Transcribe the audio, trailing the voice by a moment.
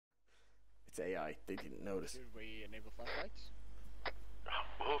It's AI. They didn't notice. Should we enable flashlights?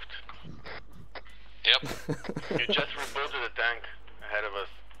 Moved. Yep. You just rebooted a tank ahead of us.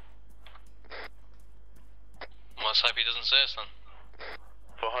 Let's hope he doesn't see us then.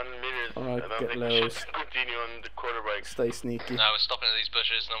 400 meters. Alright, I don't get think lows. we should continue on the quarterback. Stay sneaky. No, we're stopping at these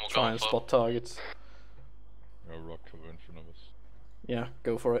bushes and then we'll Try go and on foot. spot targets. A rock cover in front of us. Yeah,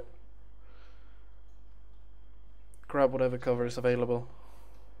 go for it. Grab whatever cover is available.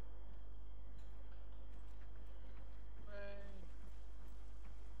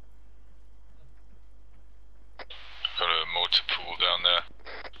 Got a motor pool down there.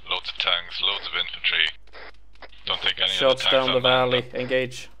 Loads of tanks, loads of infantry. Don't think any Shots of the tanks down the valley.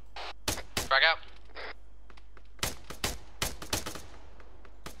 Engage. Frag out.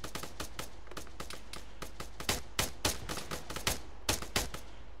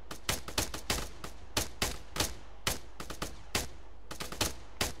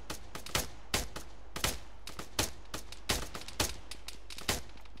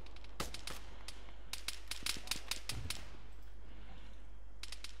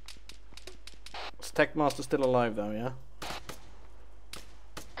 Is Techmaster still alive though, yeah?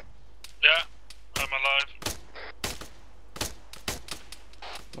 Yeah, I'm alive.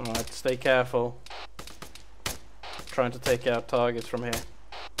 Alright, stay careful. Trying to take out targets from here.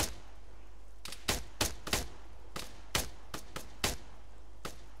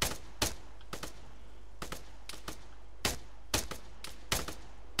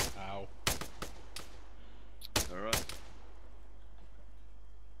 Ow. Alright.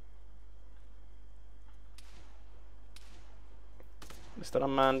 Is that a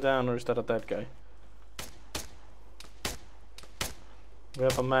man down or is that a dead guy? We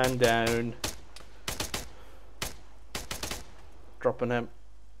have a man down. Dropping him.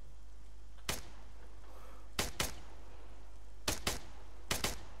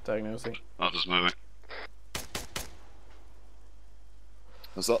 Diagnosing. Just moving.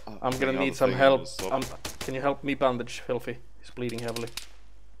 I'm gonna need some help. Can you help me bandage Filthy? He's bleeding heavily.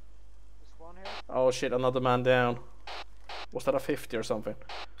 Is Juan here? Oh shit, another man down. Was that a 50 or something?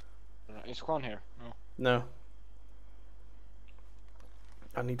 Is Juan here? No. No.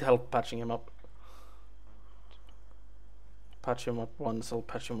 I need help patching him up. Patch him up once, I'll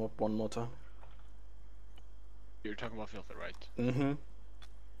patch him up one more time. You're talking about Filthy, right? Mm-hmm.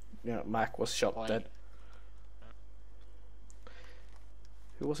 Yeah, Mac was shot Why? dead.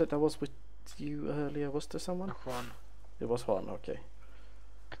 Who was it that was with you earlier? Was there someone? Juan. It was Juan, okay.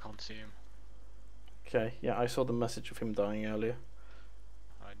 I can't see him. Okay, yeah, I saw the message of him dying earlier.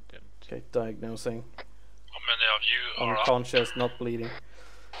 I didn't. Okay, diagnosing. How many of you are up? Unconscious, not bleeding.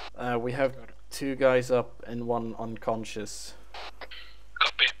 We have 2 guys up and 1 unconscious.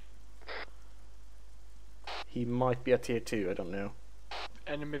 Copy. He might be a tier 2, I don't know.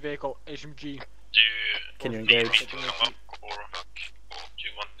 Enemy vehicle, HMG. Do you Can you need engage? me to come up or do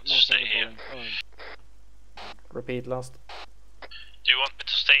you want me to stay here? Repeat last. Do you want me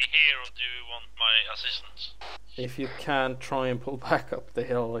to stay here or do you want my assistance? If you can, try and pull back up the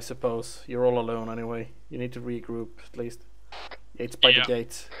hill, I suppose. You're all alone anyway. You need to regroup at least. It's by the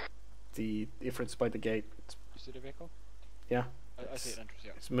gate. If it's by the gate, You see the vehicle? yeah. I see it enters,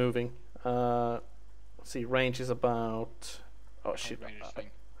 yeah. It's moving. Let's see, range is about. Oh shit. Range is thing.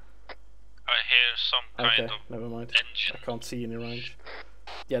 I hear some kind Okay, of never mind. engine. I can't see any range.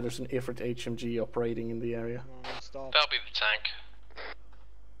 Yeah, there's an Ifrit HMG operating in the area. Stop. That'll be the tank.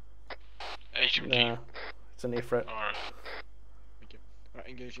 HMG. Nah, it's an Ifrit. Alright. Thank you. Alright,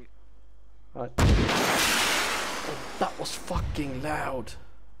 engaging. Right. Oh, that was fucking loud.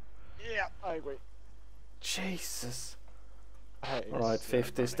 Yeah, I agree. Jesus. Hey, Alright, it's,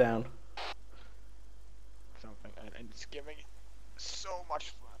 50 is running down. Something, and it's giving so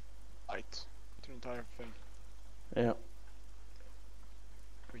much light to the entire thing. Yeah.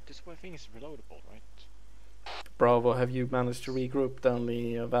 Wait, this whole thing is reloadable, right? Bravo, have you managed to regroup down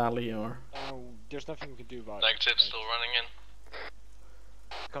the valley or? Oh, there's nothing we can do about Negative, it. still running in.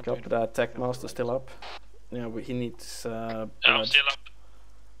 Can't do Copy anything. that, Techmaster still up. Yeah, he needs Yeah, I'm blood. still up.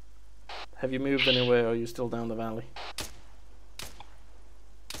 Have you moved anywhere or are you still down the valley?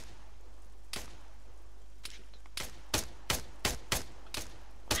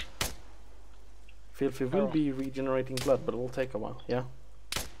 Filthy will be regenerating blood, but it will take a while, yeah?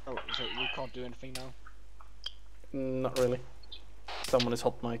 Oh, so we can't do anything now? Not really. Someone is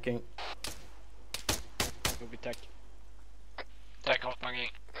hot micing. It'll be tech. Tech hot mugging.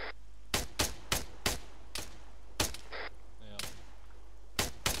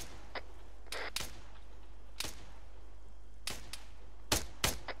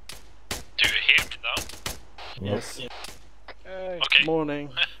 Do you hear me now? Yes. Hey. Okay. Morning.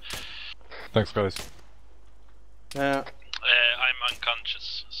 Thanks, guys. Yeah. I'm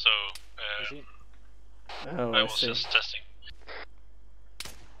unconscious, so You see? Oh, I I was see. just testing.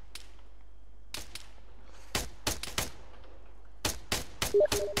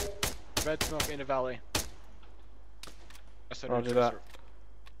 Red smoke in the valley. I saw the Roger that. tracer.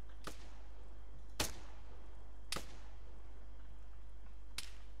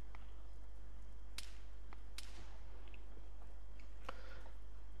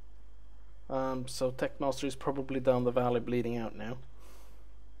 So Techmaster is probably down the valley bleeding out now.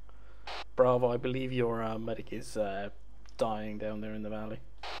 Bravo, I believe your medic is dying down there in the valley.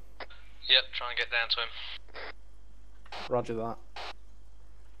 Yep, try and get down to him. Roger that.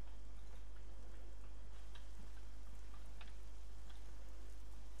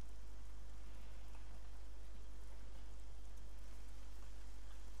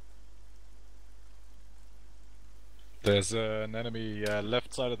 There's an enemy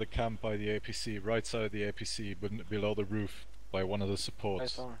left side of the camp by the APC, right side of the APC, below the roof by one of the I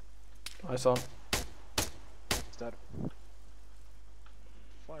supports. saw him. I saw. He's dead.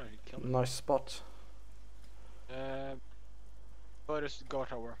 Fire, he killed him. Nice spot. But it's guard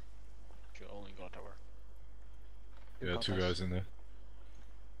tower. Should only guard tower. Yeah, two guys in there.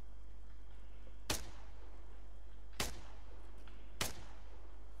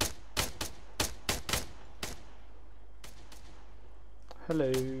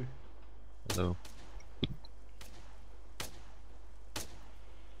 Hello. Hello.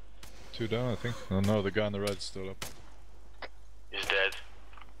 Two down, I think. Oh no, the guy on the red's still up. He's dead.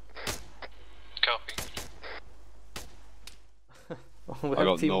 Copy. We I have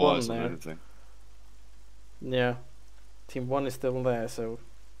got team no 1 eyes on there. anything. Yeah. Team 1 is still there, so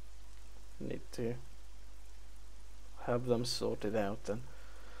need to have them sorted out then.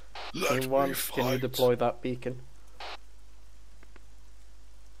 Team 1, can you deploy that beacon?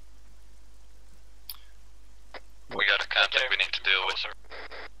 We got a contact we need to deal with.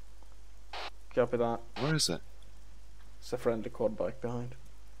 Copy that. Where is it? It's a friendly quad bike behind.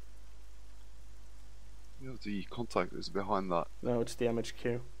 Yeah, the contact is behind that No, it's the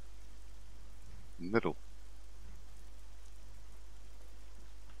MHQ. middle.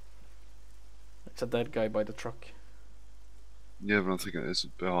 It's a dead guy by the truck. Yeah, but I'm thinking it's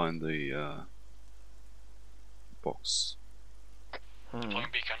behind the box. Deploying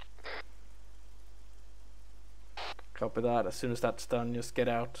beacon. Copy that. As soon as that's done, just get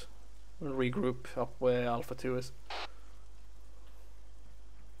out and regroup up where Alpha 2 is.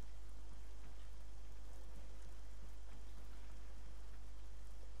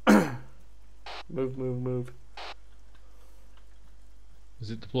 Move, move, move. Is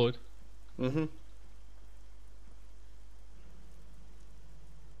it deployed? Mm-hmm.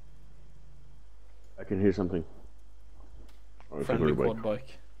 I can hear something. Or it's a Friendly motorbike. quad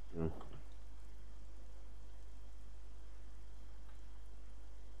bike. Yeah.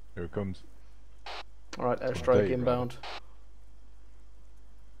 Here it comes. Alright, there airstrike you go. inbound.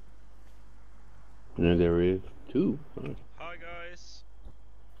 And there is two. Alright. Hi guys.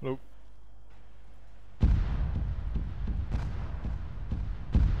 Hello.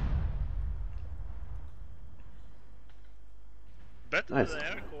 Better Nice. than the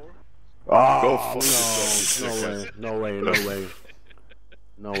air core. Oh, fuck yourself, no way, no way, no way.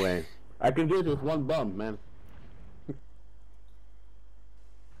 No way. I can do it with one bump, man.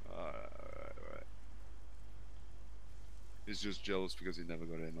 Right. He's just jealous because he never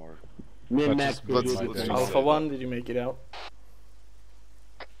got in, or Me and That's Max just- can do that's- it with that's one just- Alpha 1, did you make it out?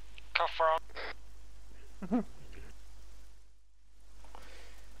 Confirm.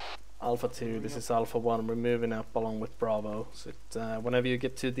 Alpha 2, this is Alpha 1. We're moving up along with Bravo. So whenever you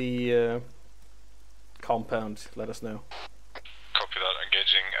get to the compound, let us know. Copy that.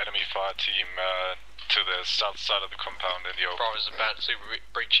 Engaging enemy fire team to the south side of the compound in the open. Bravo's about to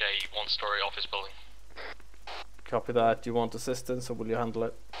breach a one-story office building. Copy that. Do you want assistance or will you handle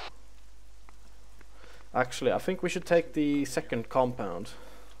it? Actually, I think we should take the second compound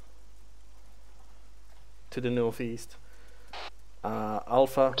to the northeast.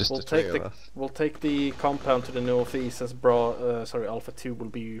 Alpha, we'll take the compound to the northeast as Alpha 2 will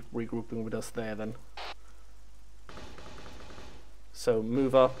be regrouping with us there then. So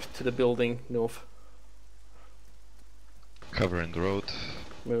move up to the building north. Covering the road.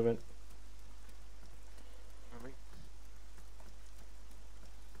 Moving. Moving.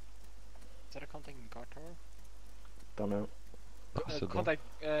 Is that a contact in guard tower? Don't know. Possible. Contact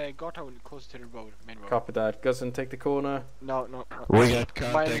guard tower close to the road, main road. Copy that. Guzzin, take the corner. No, no. We got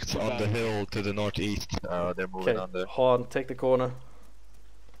contacts on the hill to the northeast. They're moving Okay, on there. Han, take the corner.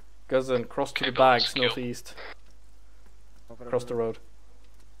 Guzzin, cross to the Okay, bags skill. northeast. Across the road.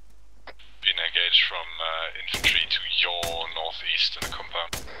 Be from infantry to your northeast in the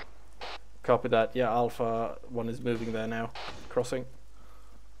compound. Copy that. Yeah, Alpha 1 is moving there now. Crossing.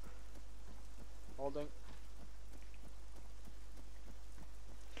 Holding.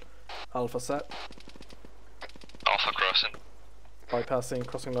 Alpha set. Alpha crossing. Bypassing,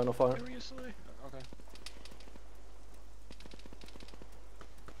 crossing line of fire. Seriously? Okay.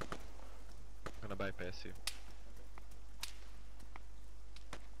 I'm gonna bypass you.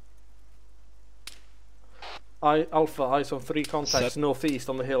 Alpha, eyes on 3 contacts Set. northeast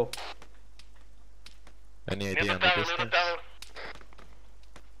on the hill. Any Near idea the on the tower, near the distance? tower.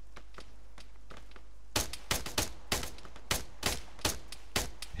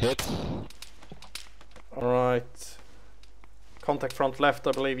 Hit. Alright. Contact front left,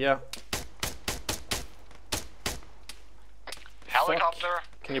 I believe, yeah. Helicopter.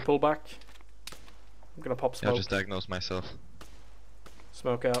 Fuck. Can you pull back? I'm gonna pop Yeah, smoke. just diagnose myself.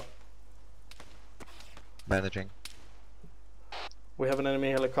 Smoke out. Managing. We have an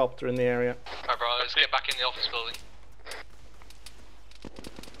enemy helicopter in the area. Alright, bro, let's get back in the office building.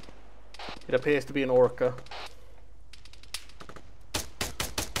 It appears to be an Orca.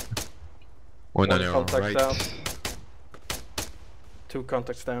 One on One your contact right. down. 2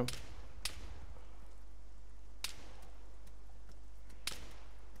 contacts down.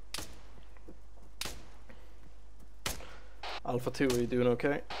 Alpha 2, are you doing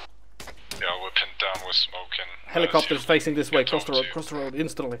okay? Yeah, we're pinned down with smoke and... Helicopters facing this way, cross the road, to. cross the road,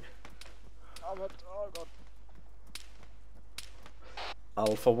 instantly. Oh god.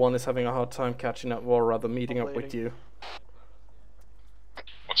 Alpha 1 is having a hard time catching up, or rather meeting up with you.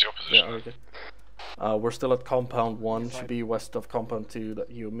 What's your position? Yeah, okay. We're still at compound 1, should be west of compound 2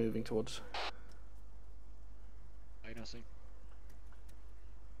 that you're moving towards. I don't see.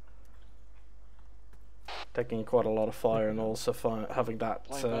 Taking quite a lot of fire, and also having that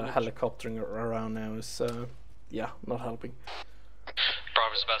Blind helicoptering around now is, yeah, not helping.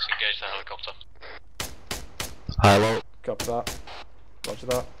 Bravo's about to engage the helicopter. Hello. Copy that. Roger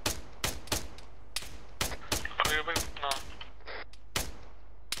that. No.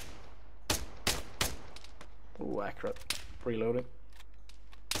 Ooh, accurate. Reloading.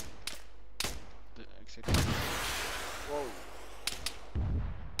 The exit. Whoa.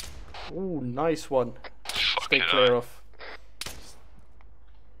 Ooh, nice one. Stay Fucking clear hell. of.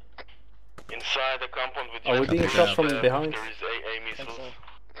 Inside the compound with Are we being shot from behind? There is AA missiles.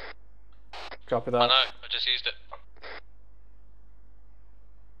 Copy I that. know, I just used it.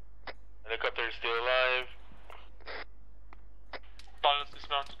 Helicopter is still alive. Balance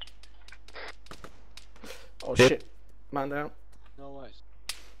dismounted. Oh Hit. shit. Man down. No worries.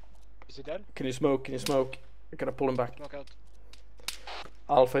 Is he dead? Can you smoke? Can you smoke? I gotta pull him back. Knockout.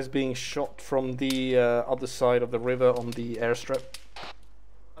 Alpha is being shot from the other side of the river on the airstrip.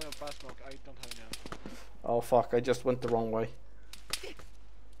 I have fast smoke. I don't have any. Oh fuck, I just went the wrong way.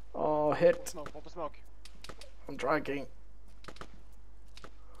 Oh, hit. Smoke. Pop a smoke. I'm dragging.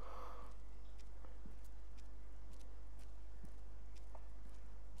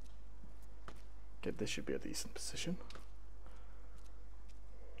 Okay, this should be a decent position.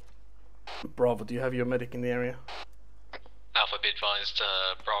 Bravo, do you have your medic in the area? Alpha, be advised,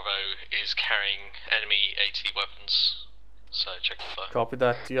 Bravo is carrying enemy AT weapons, so check your fire. Copy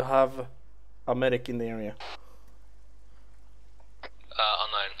that. Do you have a medic in the area?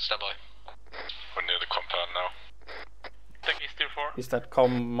 Unknown, stand by. We're near the compound now. Think he's tier 4. Is that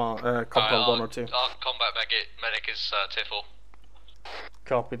compound 1 or 2? Our combat medic is tier 4.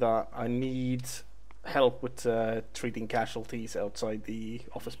 Copy that. I need help with treating casualties outside the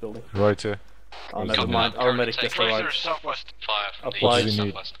office building. Right here. Oh, Copy never that. mind. Our medic just Closer arrived. southwest. Fire from Applied. the What does he need?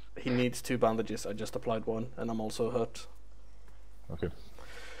 southwest. He needs 2 bandages. I just applied 1, and I'm also hurt. Okay.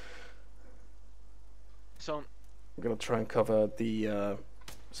 So, I'm gonna try and cover the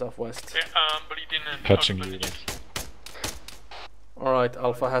southwest. Yeah, bleeding and Patching out of you. bandages. Alright,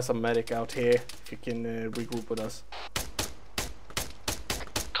 Alpha has a medic out here. If you can regroup with us.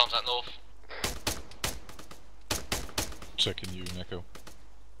 Contact north. Checking you, Neko.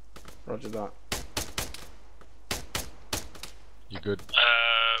 Roger that. You good?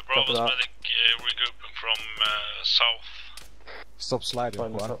 Bravo's that. medic regrouping from south. Stop sliding,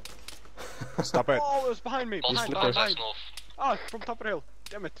 Find us Juan. up. Stop it. oh, it was behind me. Multiple Behind, slippers. contacts behind. north. Ah, from top of the hill.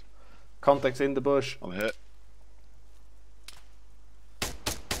 Damn it. Contacts in the bush. I'm hit.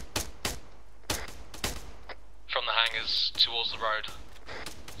 From the hangars towards the road.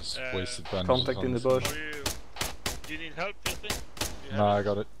 Just wasted bandages. Contact on in the this. bush. Do you need help, Justin? Nah, I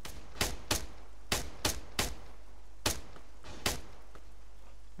got it.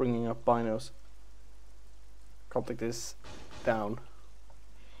 Bringing up binos. Contact is down.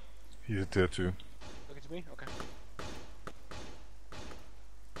 He's there too. to me? Okay.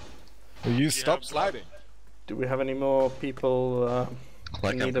 Will you stop sliding? Do we have any more people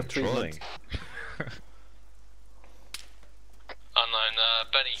Like in I'm need of treatment? controlling. Unknown,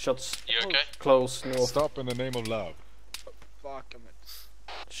 Benny, Shots you okay? close north. Stop in the name of love. Fuck, I'm it.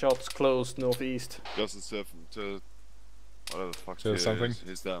 Shots close northeast. Justin Surf to whatever the fuck To something?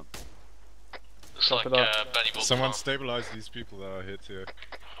 He's down. Looks Copy like that. Benny will Someone come. stabilize these people that are hit here.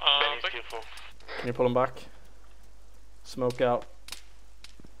 Benny's Back. careful. Can you pull him back? Smoke out.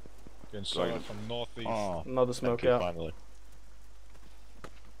 Getting shot at from northeast. Oh, Another smoke thank you, out. finally.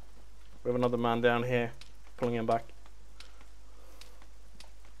 We have another man down here. Pulling him back.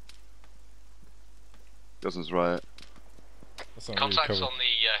 Justin's right. That's not really Contacts cover. on the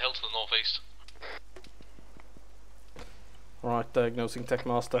hill to the northeast. Alright, diagnosing Tech I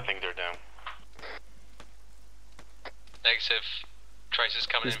Master. think they're down. Negative. Traces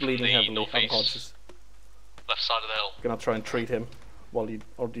coming He's in from bleeding the heavily, northeast. unconscious. Left side of the hill. Gonna try and treat him while you,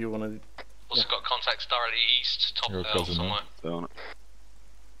 or do you want to? Also got contacts directly east, top Your of the hill cousin, somewhere. They're on it.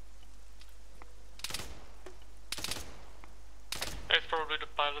 It's probably the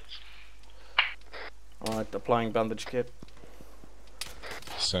pilots. Alright, applying bandage kit.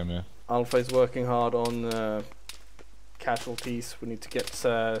 Same here. Alpha is working hard on casualties. We need to get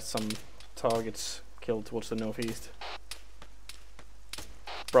some targets killed towards the northeast.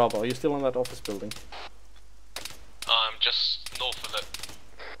 Bravo, are you still in that office building? I'm just north of it.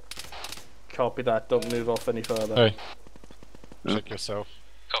 Copy that, don't move off any further. Hey. Yeah. Check yourself.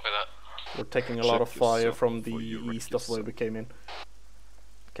 Copy that. We're taking a lot of Check fire yourself from the before you wreck east of where yourself. we came in.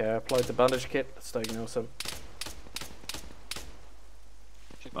 Okay, I applied the bandage kit. Let's diagnose him.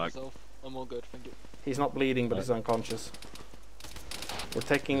 Check Mike. myself. I'm all good, thank you. He's not bleeding, but he's unconscious. We're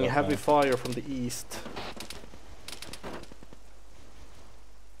taking Yeah, heavy fine. fire from the east.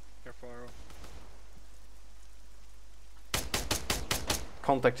 Careful, arrow.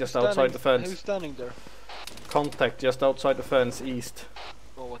 Contact just outside the fence. Who's standing there? Contact just outside the fence, east.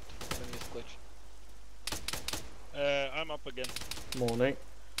 Oh, what? Then he's glitch. I'm up again. Morning.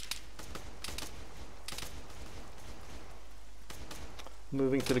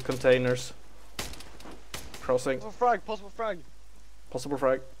 Moving to the containers. Crossing. Possible frag, possible frag. Possible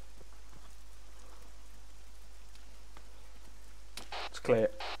frag. It's clear.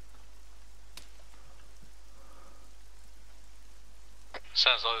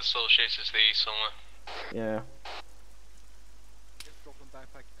 Sounds like there's still shooters to the east somewhere. Yeah. Just dropping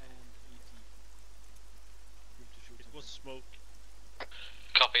backpack and ET. It was smoke.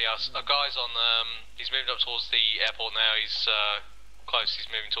 Copy us. A guy's on, he's moved up towards the airport now, he's close, he's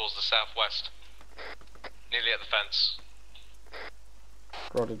moving towards the southwest. Nearly at the fence.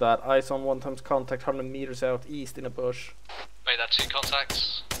 Roger that. Eyes on 1 times contact 100 meters out east in a bush. Made that 2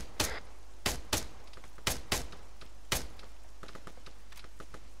 contacts.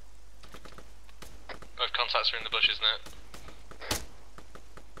 Both contacts are in the bushes now.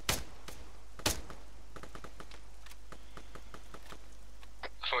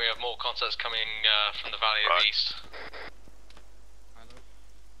 I think we have more contacts coming from the valley of the east.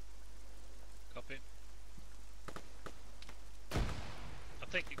 Copy. I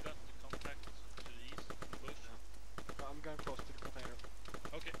think you got the contact to the east of the bush. I'm going close to the container.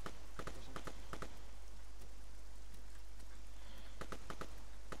 Okay.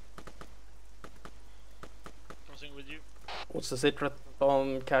 Crossing with you. What's the sit rep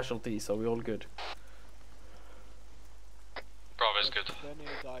on casualties? Are we all good? Bravo's good. Then he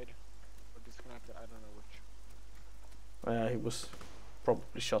died. Or disconnected, I don't know which. He was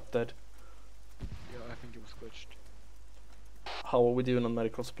probably shot dead. Yeah, I think it was glitched. How are we doing on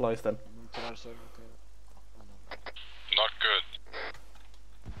medical supplies then? Move to the other side of the container. Oh, no. Not good.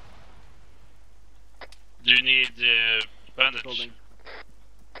 Do you need bandage? Building.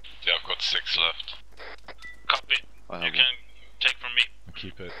 Yeah, I've got 6 left. Copy. I You have can take from me.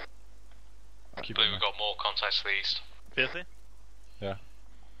 Keep it. I Keep believe it. we've got more contacts to the east. Filthy? Yeah.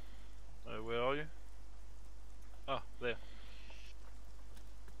 Where are you? Ah, there.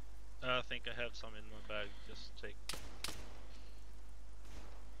 I think I have some in my bag. Just take.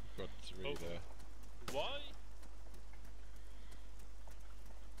 Got 3 Oh. there. Why?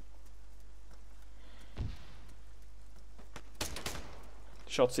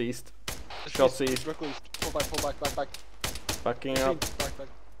 Shots east. Shots east. Directly east. Pull back. Backing Machine, up. back.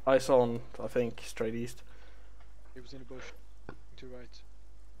 Eyes on, I think, straight east. He was in a bush. To right.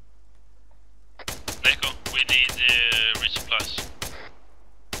 Neko, we need resupplies.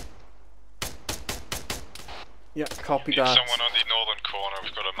 Yeah, copy Need that. someone on the northern corner,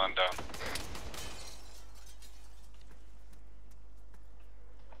 we've got a man down.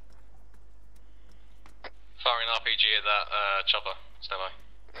 RPG at that chopper. Stand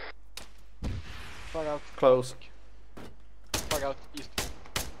by. Frag out. Close. Frag out east.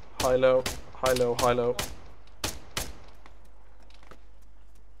 High low. High low. High low. That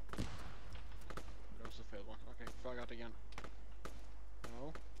was a failed one. Okay, frag out again.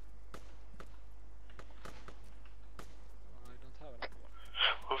 No. I don't have another one.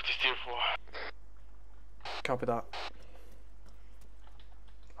 Move to steer 4. Copy that.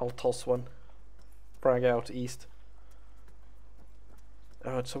 I'll toss one. Frag out east.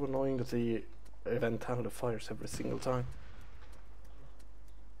 Oh, it's so annoying that the event handler fires every single time.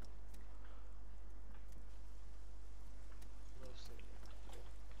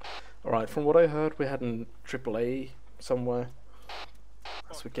 Alright, from what I heard, we had an AAA somewhere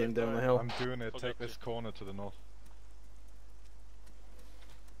as we came down the hill. I'm doing it. Take this corner to the north.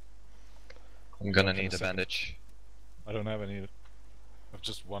 I'm gonna need a bandage. I don't have any. I've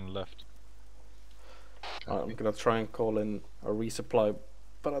just one left. I'm gonna try and call in a resupply,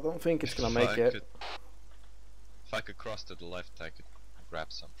 but I don't think it's gonna make it. If I could cross to the left, I could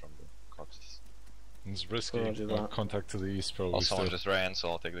grab some from the corpses. It's risky. Roger that. Contact to the east probably. Also, someone just ran, so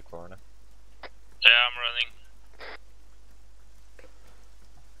I'll take the corner. Yeah, I'm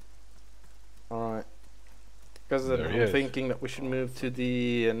running. Alright. Because There he I'm is. thinking that we should move to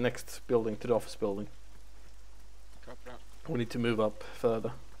the next building, to the office building. Copy that. We need to move up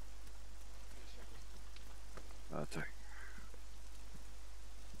further. Take.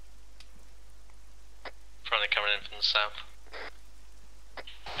 Friendly coming in from the south.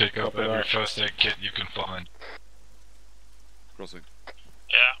 Pick up Copy every that. first aid kit you can find. Crossing.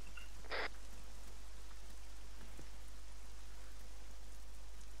 Yeah.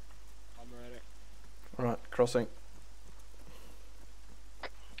 I'm ready. Alright, crossing.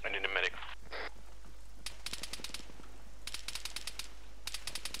 I need a medic.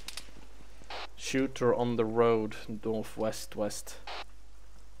 Shooter on the road, northwest west.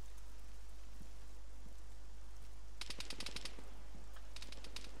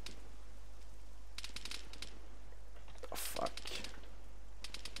 Oh, fuck.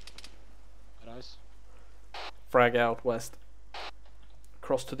 Nice. Frag out west.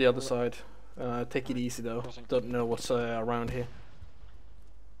 Cross to the other side. Take it easy though. Crossing. Don't know what's around here.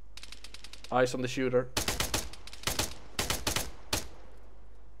 Eyes on the shooter.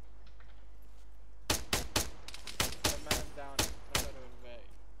 Man down. Out of the way.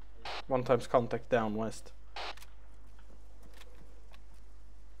 One times contact down west.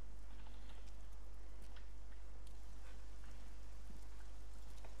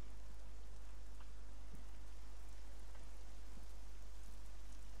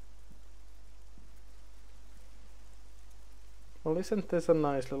 Well, isn't this a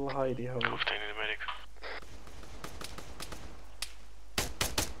nice little hidey hole? Moved, I need a medic.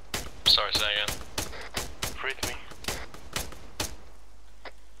 Sorry, say again. Free to me.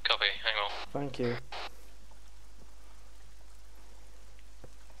 Copy, hang on. Thank you.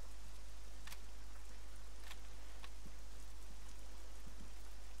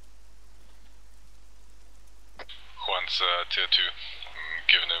 Juan's tier 2. I'm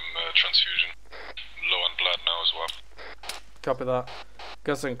giving him a transfusion. Low on blood now as well. Copy that.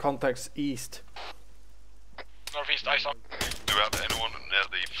 Guzzling contacts east. Northeast, eyes on. Do we have anyone near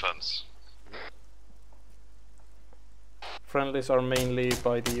the fence? Friendlies are mainly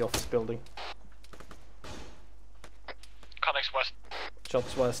by the office building. Connects west.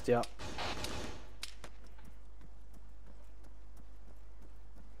 Shots west, yeah.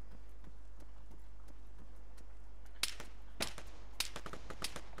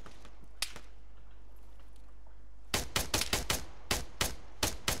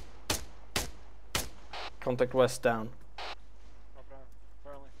 Contact west down.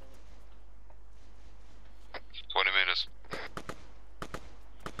 20 meters.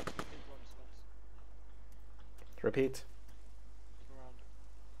 Repeat.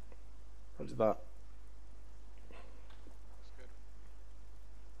 Roger that.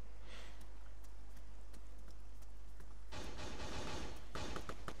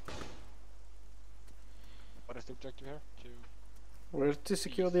 What is the objective here? We're to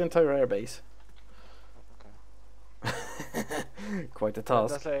secure the entire airbase. Okay. Quite a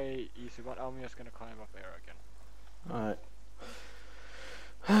task. That's a easy one. I'm just gonna climb up here again. Alright.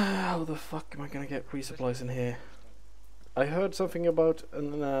 How the fuck am I gonna get resupplies in here? I heard something about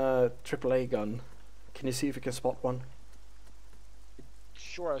an AAA gun. Can you see if you can spot one?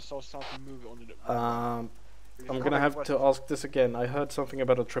 Sure, I saw something move on the. I'm gonna have to ask this again. I heard something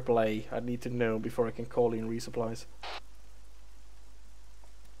about a AAA. I need to know before I can call in resupplies.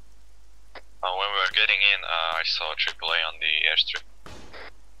 When we were getting in, I saw AAA on the airstrip.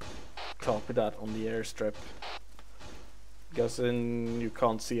 Copy that on the airstrip. Guessing you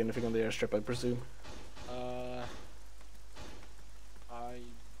can't see anything on the airstrip, I presume. I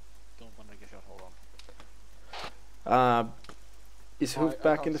don't want to get shot. Hold on. Is Hoof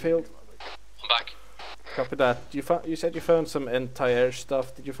back in the field? I'm back. Copy that. You said you found some anti-air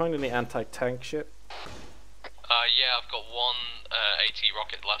stuff. Did you find any anti-tank shit? Yeah, I've got one AT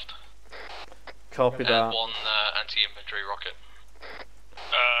rocket left. Copy that. And one anti-infantry rocket.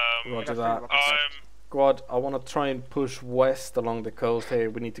 Roger that. Squad, I want to try and push west along the coast here.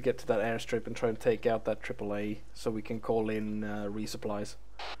 We need to get to that airstrip and try and take out that AAA so we can call in resupplies.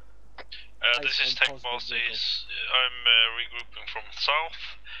 This is Tech Boss. I'm regrouping from south.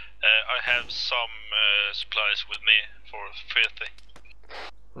 I have some supplies with me for 30.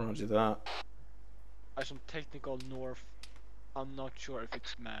 Roger that. I have some technical north. I'm not sure if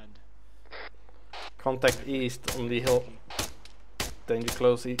it's manned. Contact east on the hill. Danger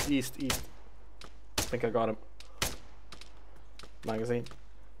close. East. I think I got him. Magazine.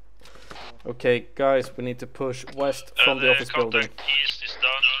 Okay, guys, we need to push west from the office building. East is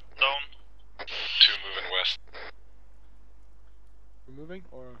down. 2 moving west. We're moving,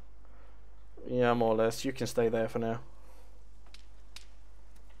 or? Yeah, more or less. You can stay there for now.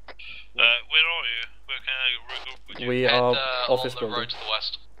 Where are you? Where can I regroup with you? We are office on the building. road to the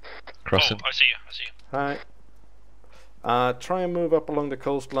west. Crossing. Oh, I see you. Hi. Try and move up along the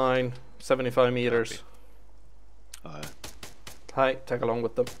coastline, 75 meters. Hi, tag along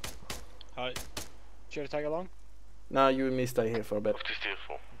with them. Hi. Should I tag along? Nah, you and me stay here for a bit.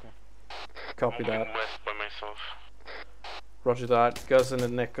 Copy that. West by myself. Roger that. Cousin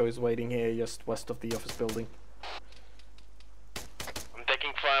and Neko is waiting here just west of the office building. I'm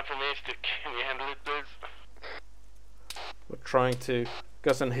taking fire from east. Can you handle it, please? We're trying to...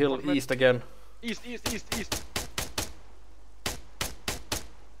 Cousin Hill east again. East.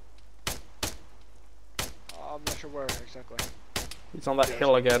 I'm not sure where exactly. He's on that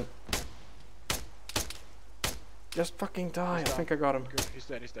hill again. Just fucking die. I think I got him. Good. He's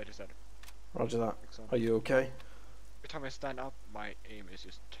dead. Roger that. Excellent. Are you okay? Every time I stand up, my aim is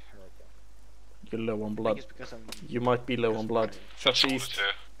just terrible. You're low on I think blood. it's because I'm... You might be low on blood. Shots Solid east.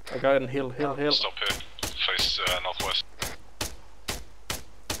 here. I got in hill. Stop here. Face northwest.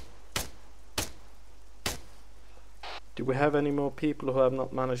 Do we have any more people who have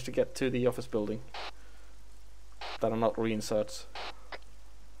not managed to get to the office building? That are not reinserts.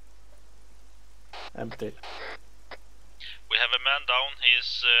 Empty. We have a man down.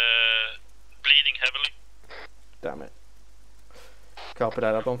 He's bleeding heavily. Damn it. Copy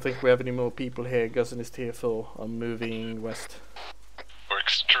that. I don't think we have any more people here. Gus and his tier 4 are moving west. We're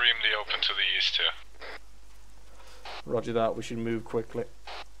extremely open to the east here. Roger that. We should move quickly.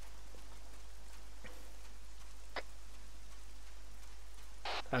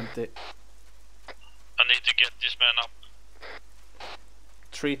 Empty. I need to get this man up.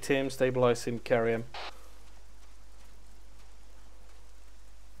 Treat him, stabilize him, carry him.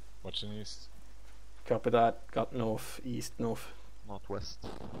 Watching east. Copy that. Got north, east, north. Northwest.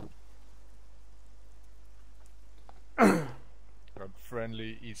 Got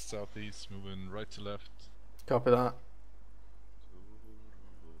friendly east southeast, moving right to left. Copy that.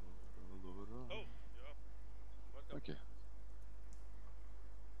 Oh, yeah. Okay.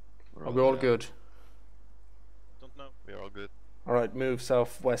 Are we all good? Don't know. We are all good. Alright, move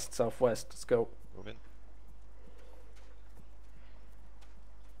southwest. Let's go. Moving.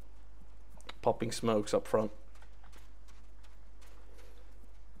 Popping smokes up front.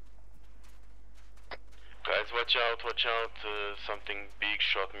 Guys, watch out. Something big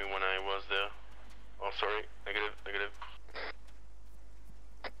shot me when I was there. Oh, sorry. Negative.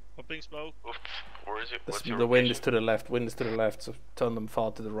 Popping smoke. Oops. Where is it? What's your The wind location? is to the left. So turn them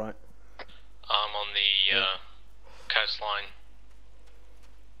far to the right. I'm on the coastline.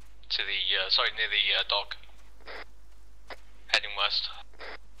 To the near the dock. Heading west.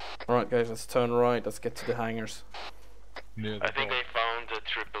 Alright guys, let's turn right. Let's get to the hangars. Near the I think door. I found the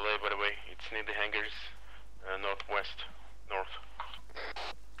AAA, by the way. It's near the hangars. Northwest. North.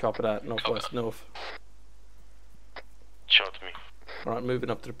 Copy that. Northwest, north. Shot me. Alright, moving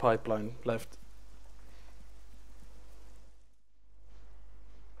up to the pipeline. Left.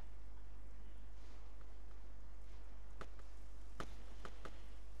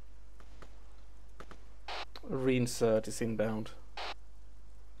 Reinsert is inbound.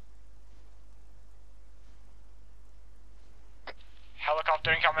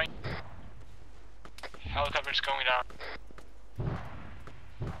 Helicopter incoming. Helicopter's going down.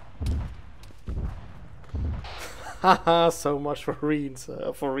 Haha, so much for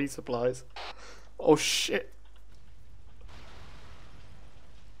resupplies. Oh shit.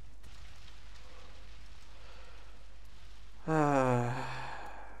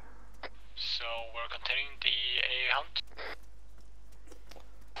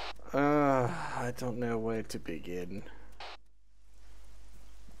 I don't know where to begin.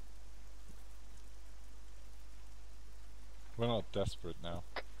 We're not desperate now.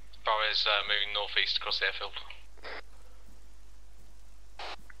 Bravo is moving northeast across the airfield.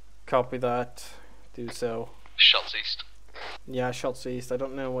 Copy that. Do so. Shots east. Yeah, shots east. I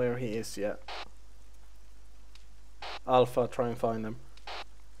don't know where he is yet. Alpha, try and find him.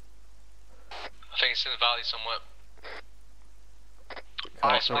 I think it's in the valley somewhere.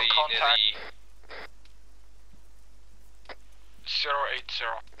 Possibly Near contact. the 080.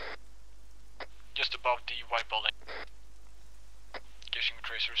 Just above the white building. Using the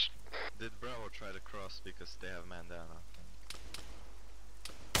tracers. Did Bravo try to cross because they have a man down?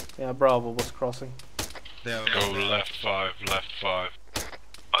 Yeah, Bravo was crossing. They have a Go man down. left 5, left 5.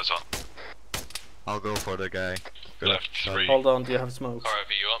 Eyes on. I'll go for the guy. Good. Left 3. Hold on, do you have smokes?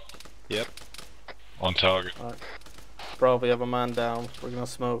 ROV, you up? Yep. On target. Alright. Bravo, you have a man down. We're gonna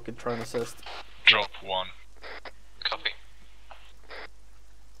smoke and try and assist. Drop 1. Copy.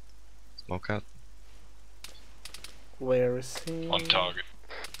 Smoke out. Where is he? On target.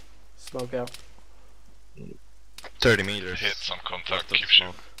 Smoke out. 30 meters. Hit some contact, Left of keep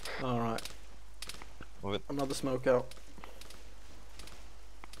shooting. Alright. Move it. Another smoke out.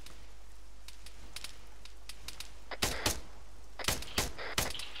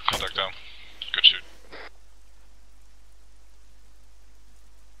 Contact down. Good shoot.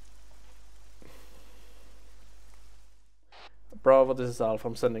 Bravo, this is Alpha.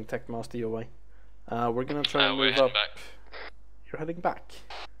 I'm sending Techmaster your way. We're gonna try and we're move heading up. back. You're heading back.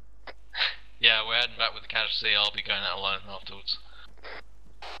 Yeah, we're heading back with the casualty. I'll be going out alone afterwards.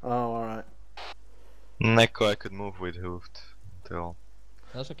 Oh, alright. Neko I could move with Hoofed until.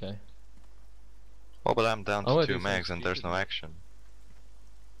 That's okay. Oh, but I'm down Oh, to I 2 do mags some and there's no stupid- action.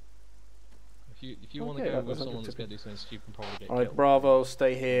 If you want Okay, to go that with doesn't someone look that's too going to do something stupid and probably get Alright, killed. Bravo,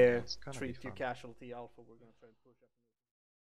 stay here. It's gonna be Treat your fun. casualty. Alpha, we're gonna try and push up.